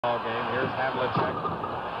Ball game. Here's Havlicek.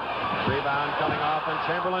 Rebound coming off, and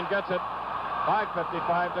Chamberlain gets it.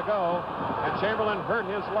 5:55 to go, and Chamberlain hurt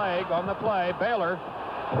his leg on the play. Baylor.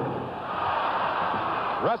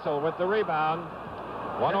 Russell with the rebound.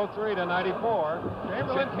 103-94.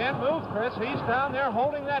 Chamberlain can't move, Chris. He's down there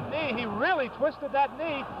holding that knee. He really twisted that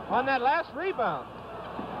knee on that last rebound.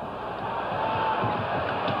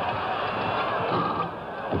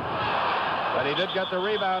 But he did get the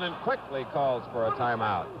rebound and quickly calls for a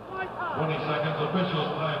timeout. 20 seconds, officials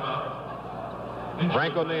timeout.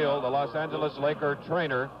 Frank O'Neill, the Los Angeles Laker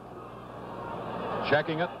trainer,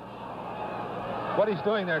 checking it. What he's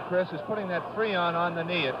doing there, Chris, is putting that Freon on the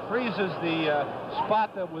knee. It freezes the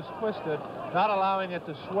spot that was twisted, not allowing it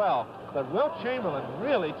to swell. But Wilt Chamberlain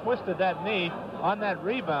really twisted that knee on that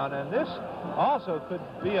rebound, and this also could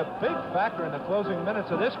be a big factor in the closing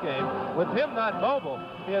minutes of this game. With him not mobile,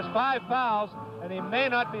 he has 5 fouls, and he may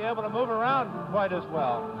not be able to move around quite as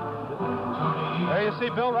well. There you see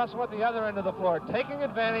Bill Russell at the other end of the floor, taking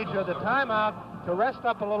advantage of the timeout to rest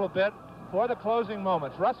up a little bit for the closing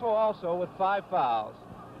moments. Russell also with 5 fouls.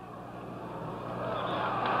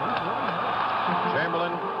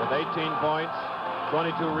 Chamberlain with 18 points,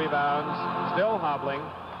 22 rebounds, still hobbling,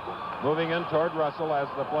 moving in toward Russell as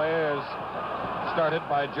the play is started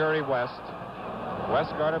by Jerry West.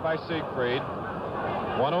 West guarded by Siegfried.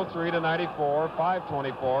 103-94,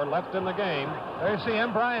 5:24 left in the game. There you see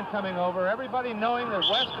M. Bryant coming over, everybody knowing that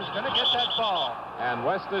West is going to get that ball. And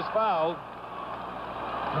West is fouled.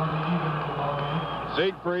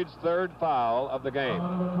 Siegfried's 3rd foul of the game.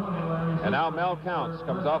 And now Mel Counts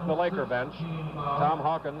comes off the Laker bench. Tom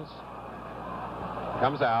Hawkins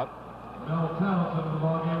comes out. Mel Counts into the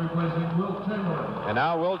ballgame replacing Wilt Chamberlain. And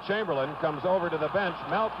now Wilt Chamberlain comes over to the bench.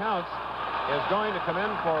 Mel Counts is going to come in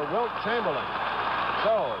for Wilt Chamberlain.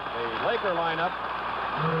 So the Laker lineup,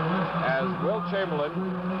 as Wilt Chamberlain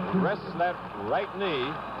rests that right knee.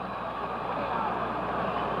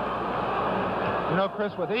 You know,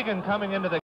 Chris, with Egan coming into the